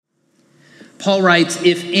Paul writes,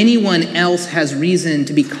 "If anyone else has reason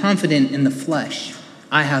to be confident in the flesh,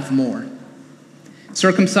 I have more.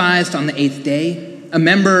 Circumcised on the 8th day, a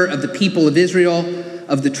member of the people of Israel,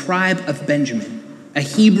 of the tribe of Benjamin, a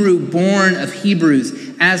Hebrew born of Hebrews,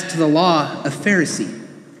 as to the law, a Pharisee,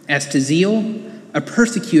 as to zeal, a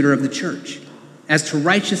persecutor of the church, as to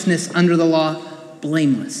righteousness under the law,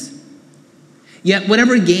 blameless. Yet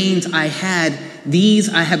whatever gains I had, these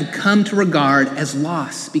I have come to regard as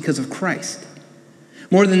loss because of Christ.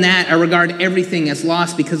 More than that, I regard everything as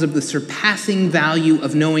loss because of the surpassing value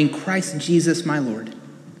of knowing Christ Jesus my Lord.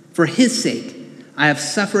 For his sake, I have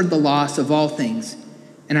suffered the loss of all things,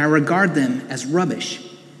 and I regard them as rubbish,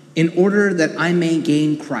 in order that I may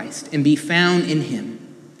gain Christ and be found in him,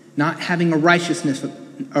 not having a righteousness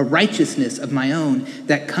of my own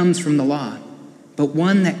that comes from the law, but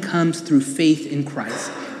one that comes through faith in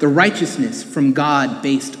Christ, the righteousness from God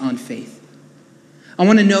based on faith. I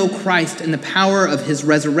want to know Christ and the power of his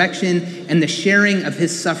resurrection and the sharing of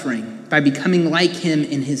his suffering by becoming like him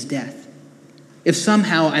in his death, if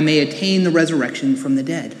somehow I may attain the resurrection from the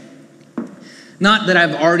dead. Not that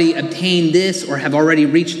I've already obtained this or have already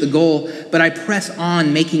reached the goal, but I press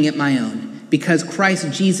on making it my own, because Christ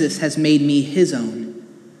Jesus has made me his own.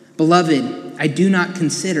 Beloved, I do not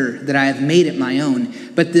consider that I have made it my own,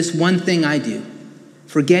 but this one thing I do,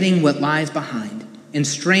 forgetting what lies behind and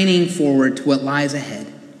straining forward to what lies ahead,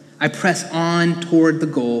 I press on toward the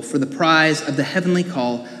goal for the prize of the heavenly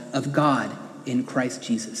call of God in Christ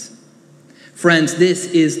Jesus." Friends, this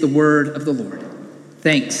is the word of the Lord.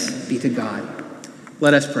 Thanks be to God.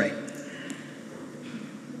 Let us pray.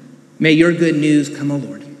 May your good news come, O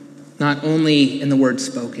Lord, not only in the words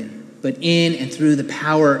spoken, but in and through the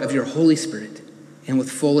power of your Holy Spirit and with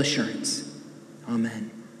full assurance.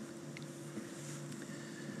 Amen.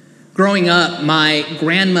 Growing up, my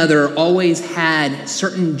grandmother always had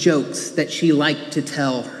certain jokes that she liked to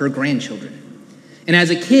tell her grandchildren. And as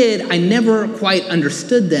a kid, I never quite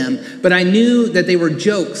understood them, but I knew that they were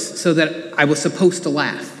jokes so that I was supposed to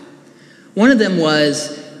laugh. One of them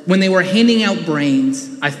was, when they were handing out brains,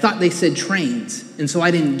 I thought they said trains, and so I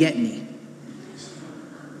didn't get any.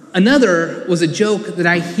 Another was a joke that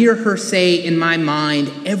I hear her say in my mind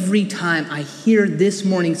every time I hear this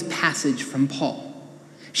morning's passage from Paul.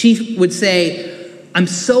 She would say, "I'm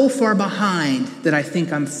so far behind that I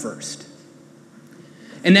think I'm first."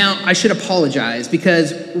 And now I should apologize,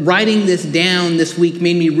 because writing this down this week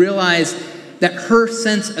made me realize that her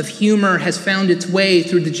sense of humor has found its way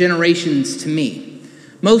through the generations to me.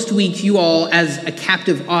 Most weeks you all, as a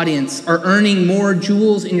captive audience, are earning more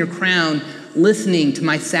jewels in your crown listening to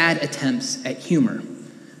my sad attempts at humor.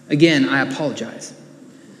 Again, I apologize.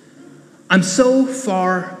 I'm so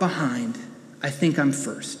far behind, I think I'm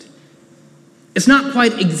first. It's not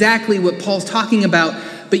quite exactly what Paul's talking about,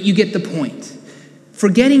 but you get the point.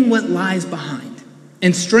 Forgetting what lies behind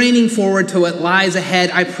and straining forward to what lies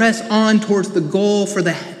ahead, I press on towards the goal for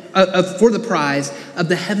the prize of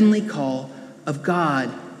the heavenly call of God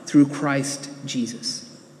through Christ Jesus.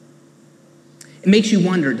 It makes you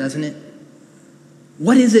wonder, doesn't it?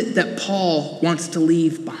 What is it that Paul wants to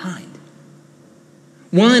leave behind?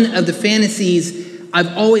 One of the fantasies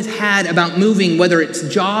I've always had about moving, whether it's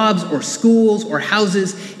jobs or schools or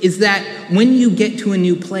houses, is that when you get to a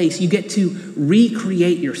new place, you get to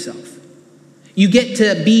recreate yourself. You get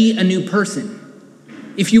to be a new person.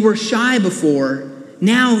 If you were shy before,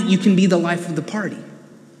 now you can be the life of the party.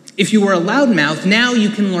 If you were a loudmouth, now you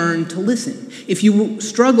can learn to listen. If you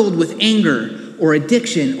struggled with anger or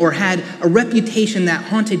addiction or had a reputation that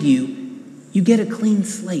haunted you, you get a clean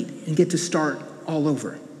slate and get to start all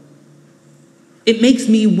over. It makes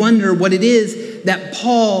me wonder what it is that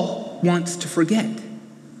Paul wants to forget.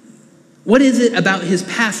 What is it about his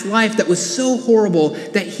past life that was so horrible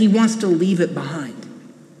that he wants to leave it behind?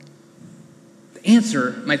 The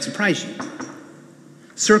answer might surprise you.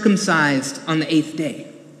 Circumcised on the 8th day,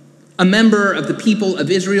 a member of the people of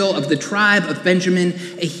Israel, of the tribe of Benjamin,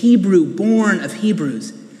 a Hebrew born of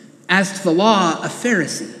Hebrews, as to the law, a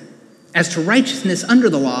Pharisee, as to righteousness under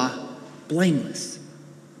the law, blameless.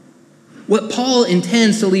 What Paul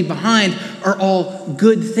intends to leave behind are all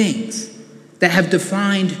good things that have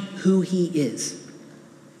defined who he is,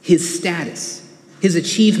 his status, his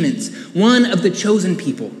achievements, one of the chosen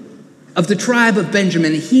people, of the tribe of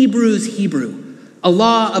Benjamin, Hebrews Hebrew, a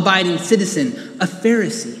law-abiding citizen, a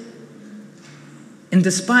Pharisee. And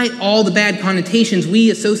despite all the bad connotations we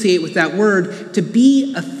associate with that word, to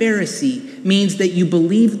be a Pharisee means that you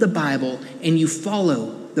believe the Bible and you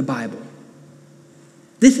follow the Bible.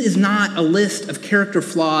 This is not a list of character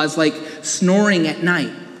flaws like snoring at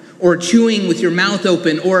night or chewing with your mouth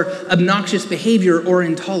open or obnoxious behavior or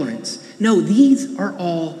intolerance. No, these are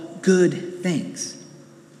all good things.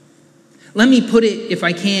 Let me put it, if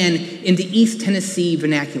I can, into East Tennessee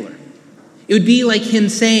vernacular. It would be like him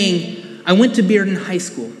saying, I went to Bearden High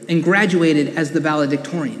School and graduated as the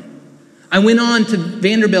valedictorian. I went on to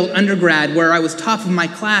Vanderbilt undergrad, where I was top of my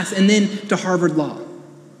class, and then to Harvard Law.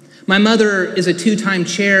 My mother is a 2-time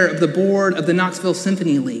chair of the board of the Knoxville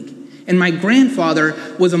Symphony League, and my grandfather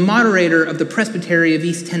was a moderator of the Presbytery of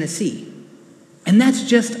East Tennessee. And that's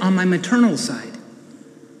just on my maternal side.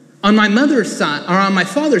 On my mother's side, or on my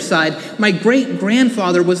father's side, my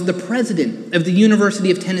great-grandfather was the president of the University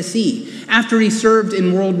of Tennessee. After he served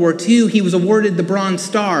in World War II, he was awarded the Bronze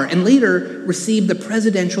Star and later received the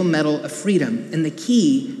Presidential Medal of Freedom and the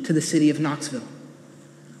key to the city of Knoxville.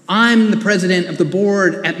 I'm the president of the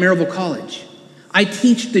board at Maryville College. I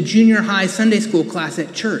teach the junior high Sunday school class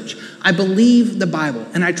at church. I believe the Bible,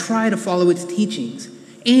 and I try to follow its teachings.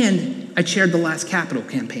 And I chaired the Last Capital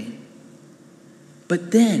campaign.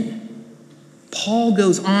 But then, Paul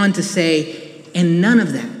goes on to say, and none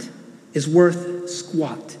of that is worth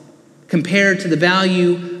squat compared to the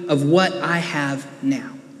value of what I have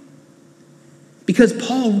now. Because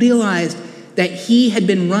Paul realized that he had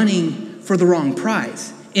been running for the wrong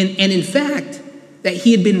prize. And in fact, that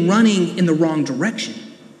he had been running in the wrong direction.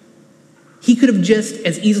 He could have just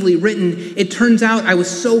as easily written, it turns out I was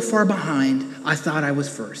so far behind, I thought I was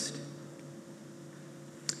first.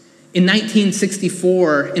 In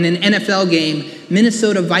 1964, in an NFL game,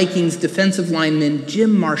 Minnesota Vikings defensive lineman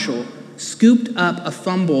Jim Marshall scooped up a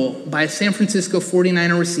fumble by a San Francisco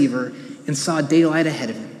 49er receiver and saw daylight ahead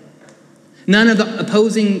of him. None of the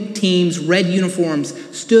opposing team's red uniforms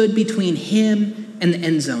stood between him and the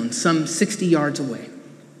end zone, some 60 yards away.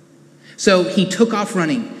 So he took off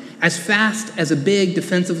running as fast as a big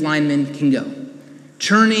defensive lineman can go,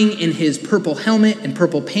 churning in his purple helmet and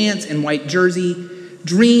purple pants and white jersey,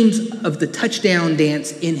 dreams of the touchdown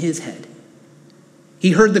dance in his head.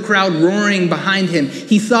 He heard the crowd roaring behind him.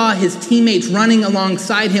 He saw his teammates running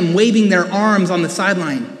alongside him, waving their arms on the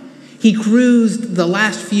sideline. He cruised the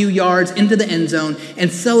last few yards into the end zone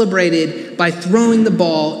and celebrated by throwing the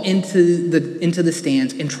ball into the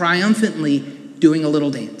stands and triumphantly doing a little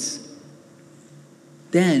dance.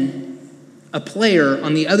 Then a player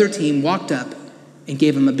on the other team walked up and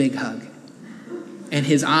gave him a big hug, and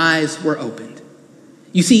his eyes were opened.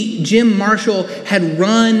 You see, Jim Marshall had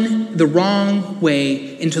run the wrong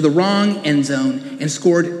way into the wrong end zone and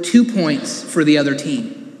scored 2 points for the other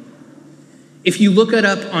team. If you look it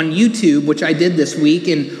up on YouTube, which I did this week,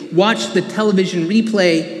 and watch the television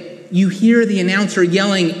replay, you hear the announcer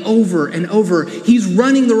yelling over and over, he's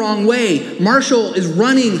running the wrong way. Marshall is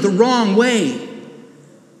running the wrong way.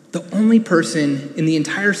 The only person in the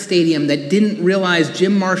entire stadium that didn't realize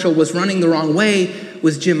Jim Marshall was running the wrong way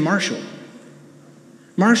was Jim Marshall.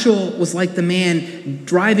 Marshall was like the man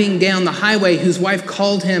driving down the highway whose wife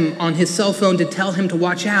called him on his cell phone to tell him to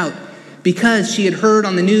watch out because she had heard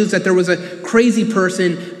on the news that there was a crazy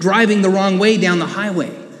person driving the wrong way down the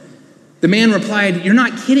highway. The man replied, "You're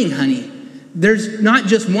not kidding, honey. There's not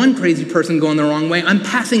just one crazy person going the wrong way. I'm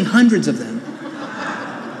passing hundreds of them."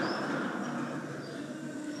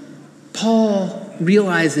 Paul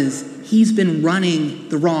realizes he's been running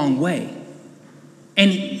the wrong way,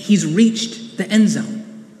 and he's reached the end zone.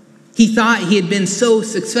 He thought he had been so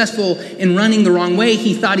successful in running the wrong way,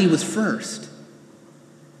 he thought he was first.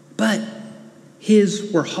 But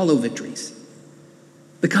his were hollow victories.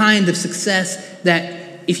 The kind of success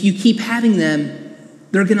that if you keep having them,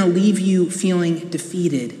 they're going to leave you feeling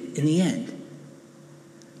defeated in the end.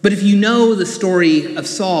 But if you know the story of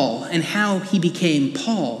Saul and how he became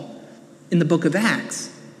Paul in the book of Acts,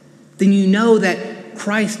 then you know that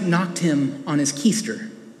Christ knocked him on his keister.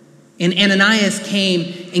 And Ananias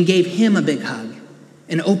came and gave him a big hug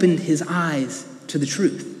and opened his eyes to the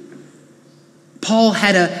truth. Paul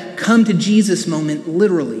had a come to Jesus moment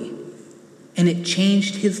literally, and it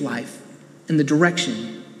changed his life and the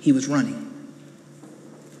direction he was running.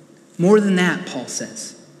 More than that, Paul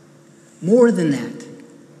says, more than that,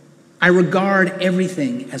 I regard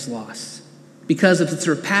everything as loss because of the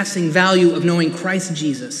surpassing value of knowing Christ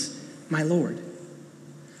Jesus, my Lord.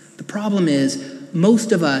 The problem is,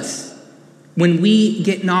 most of us, when we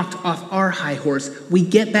get knocked off our high horse, we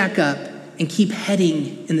get back up and keep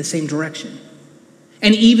heading in the same direction.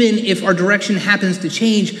 And even if our direction happens to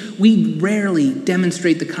change, we rarely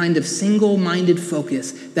demonstrate the kind of single-minded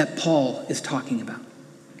focus that Paul is talking about.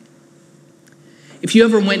 If you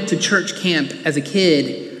ever went to church camp as a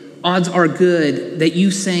kid, odds are good that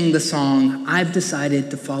you sang the song, "I've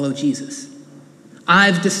decided to follow Jesus."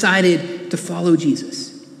 I've decided to follow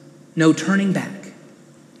Jesus. No turning back.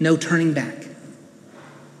 No turning back.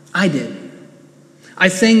 I did. I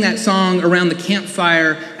sang that song around the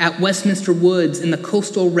campfire at Westminster Woods in the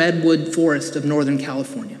coastal redwood forest of Northern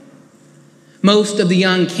California. Most of the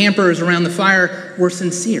young campers around the fire were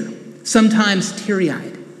sincere, sometimes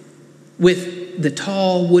teary-eyed, with the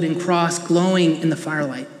tall wooden cross glowing in the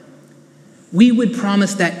firelight. We would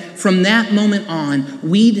promise that from that moment on,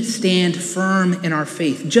 we'd stand firm in our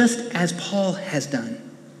faith, just as Paul has done,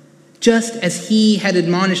 just as he had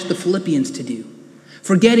admonished the Philippians to do,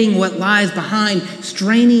 forgetting what lies behind,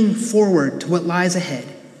 straining forward to what lies ahead.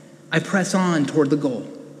 I press on toward the goal.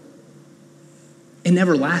 It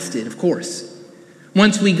never lasted, of course.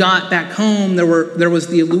 Once we got back home, there was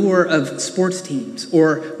the allure of sports teams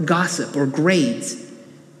or gossip or grades,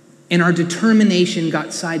 and our determination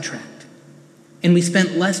got sidetracked, and we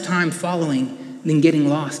spent less time following than getting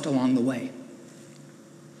lost along the way.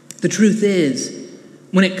 The truth is,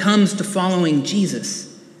 when it comes to following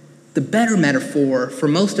Jesus, the better metaphor for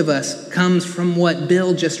most of us comes from what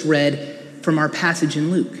Bill just read from our passage in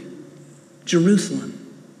Luke.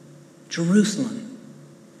 Jerusalem, Jerusalem,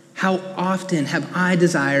 how often have I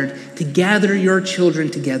desired to gather your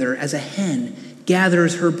children together as a hen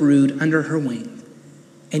gathers her brood under her wing,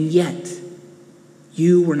 and yet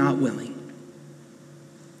you were not willing.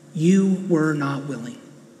 You were not willing.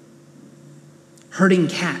 Herding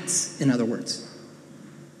cats, in other words.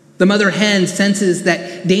 The mother hen senses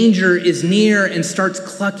that danger is near and starts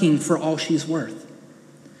clucking for all she's worth.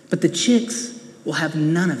 But the chicks will have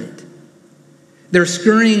none of it. They're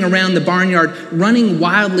scurrying around the barnyard, running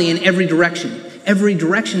wildly in every direction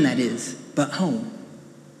that is, but home.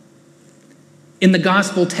 In the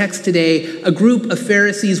gospel text today, a group of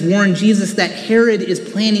Pharisees warn Jesus that Herod is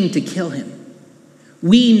planning to kill him.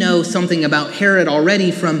 We know something about Herod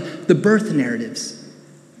already from the birth narratives.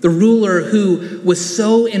 The ruler who was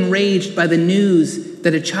so enraged by the news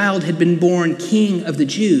that a child had been born king of the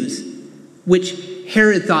Jews, which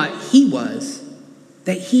Herod thought he was,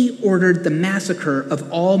 that he ordered the massacre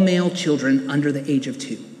of all male children under the age of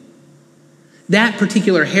 2. That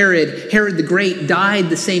particular Herod, Herod the Great, died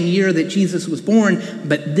the same year that Jesus was born,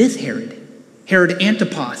 but this Herod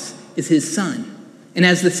Antipas, is his son. And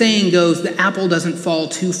as the saying goes, the apple doesn't fall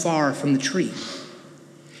too far from the tree.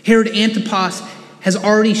 Herod Antipas has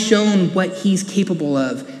already shown what he's capable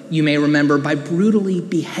of, you may remember, by brutally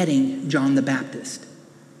beheading John the Baptist.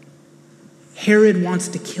 Herod wants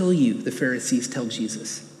to kill you, the Pharisees tell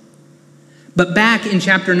Jesus. But back in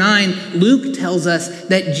chapter 9, Luke tells us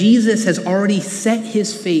that Jesus has already set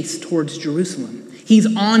his face towards Jerusalem.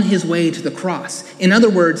 He's on his way to the cross. In other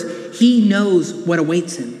words, he knows what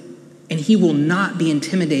awaits him, and he will not be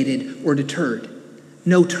intimidated or deterred.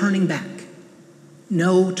 No turning back.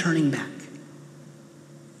 No turning back.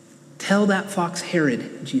 Tell that fox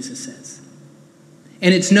Herod, Jesus says.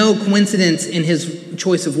 And it's no coincidence in his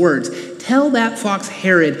choice of words. Tell that fox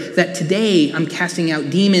Herod that today I'm casting out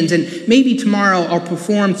demons, and maybe tomorrow I'll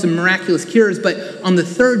perform some miraculous cures, but on the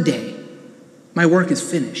third day, my work is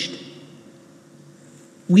finished.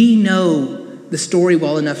 We know the story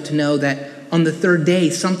well enough to know that on the third day,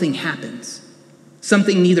 something happens.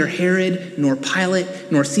 Something neither Herod, nor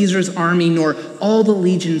Pilate, nor Caesar's army, nor all the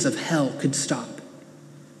legions of hell could stop.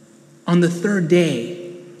 On the third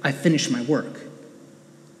day, I finish my work.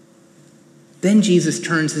 Then Jesus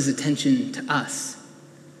turns his attention to us.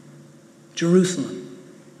 Jerusalem,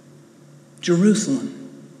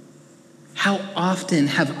 Jerusalem, how often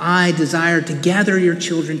have I desired to gather your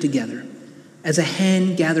children together as a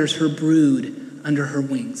hen gathers her brood under her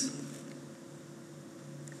wings.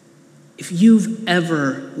 If you've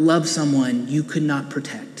ever loved someone you could not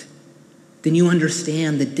protect, then you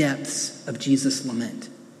understand the depths of Jesus' lament.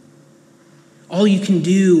 All you can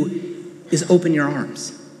do is open your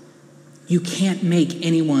arms. You can't make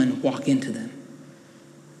anyone walk into them.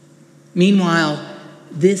 Meanwhile,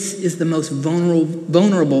 this is the most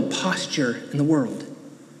vulnerable posture in the world.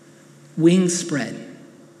 Wings spread,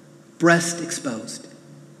 breast exposed.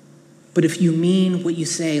 But if you mean what you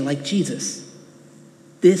say, like Jesus,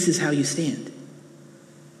 this is how you stand.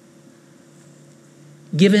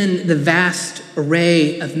 Given the vast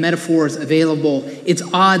array of metaphors available, it's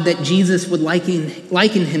odd that Jesus would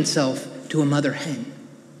liken himself to a mother hen.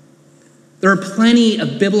 There are plenty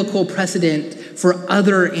of biblical precedent for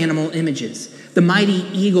other animal images. The mighty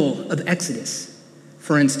eagle of Exodus,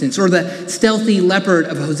 for instance, or the stealthy leopard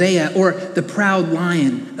of Hosea, or the proud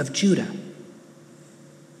lion of Judah.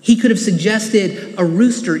 He could have suggested a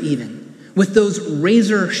rooster even, with those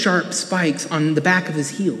razor-sharp spikes on the back of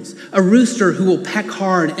his heels, a rooster who will peck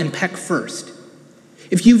hard and peck first.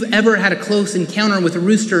 If you've ever had a close encounter with a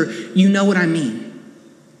rooster, you know what I mean.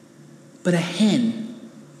 But a hen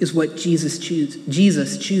is what Jesus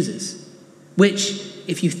chooses, which,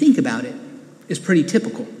 if you think about it, is pretty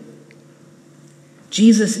typical.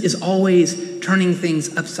 Jesus is always turning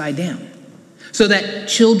things upside down so that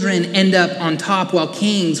children end up on top while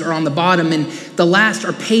kings are on the bottom, and the last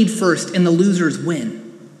are paid first and the losers win.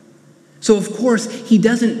 So of course, he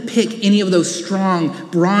doesn't pick any of those strong,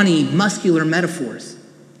 brawny, muscular metaphors.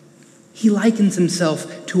 He likens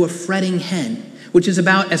himself to a fretting hen, which is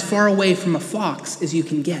about as far away from a fox as you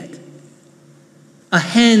can get. A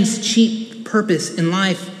hen's chief purpose in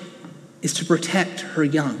life is to protect her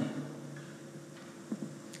young.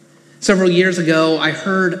 Several years ago, I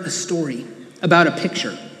heard a story about a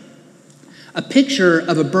picture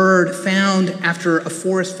of a bird found after a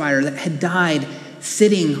forest fire that had died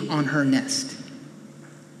sitting on her nest.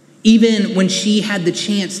 Even when she had the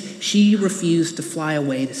chance, she refused to fly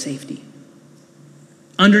away to safety.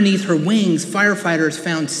 Underneath her wings, firefighters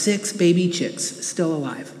found 6 baby chicks still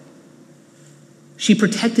alive. She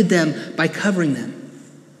protected them by covering them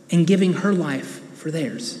and giving her life for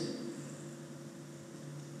theirs.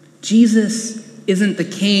 Jesus isn't the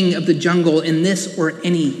king of the jungle in this or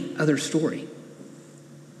any other story.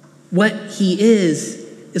 What he is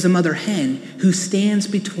a mother hen who stands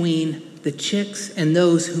between the chicks and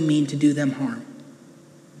those who mean to do them harm.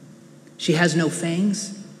 She has no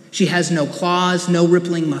fangs. She has no claws, no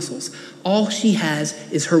rippling muscles. All she has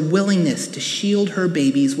is her willingness to shield her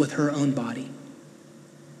babies with her own body.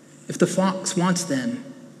 If the fox wants them,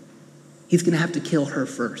 he's going to have to kill her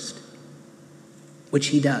first, which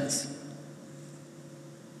he does.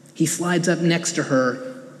 He slides up next to her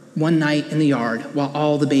one night in the yard while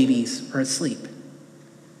all the babies are asleep.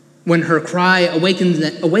 When her cry awakens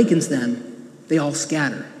them, they all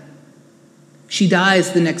scatter. She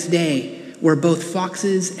dies the next day where both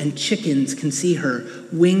foxes and chickens can see her,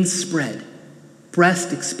 wings spread,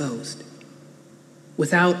 breast exposed,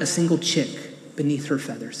 without a single chick beneath her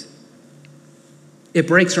feathers. It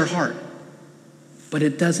breaks her heart, but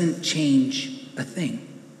it doesn't change a thing.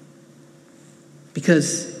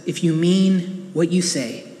 Because if you mean what you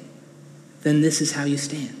say, then this is how you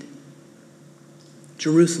stand.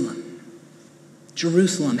 Jerusalem,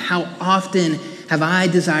 Jerusalem, how often have I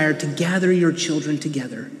desired to gather your children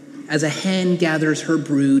together as a hen gathers her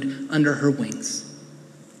brood under her wings.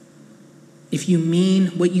 If you mean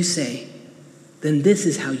what you say, then this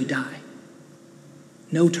is how you die.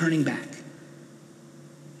 No turning back.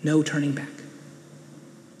 No turning back.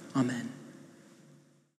 Amen.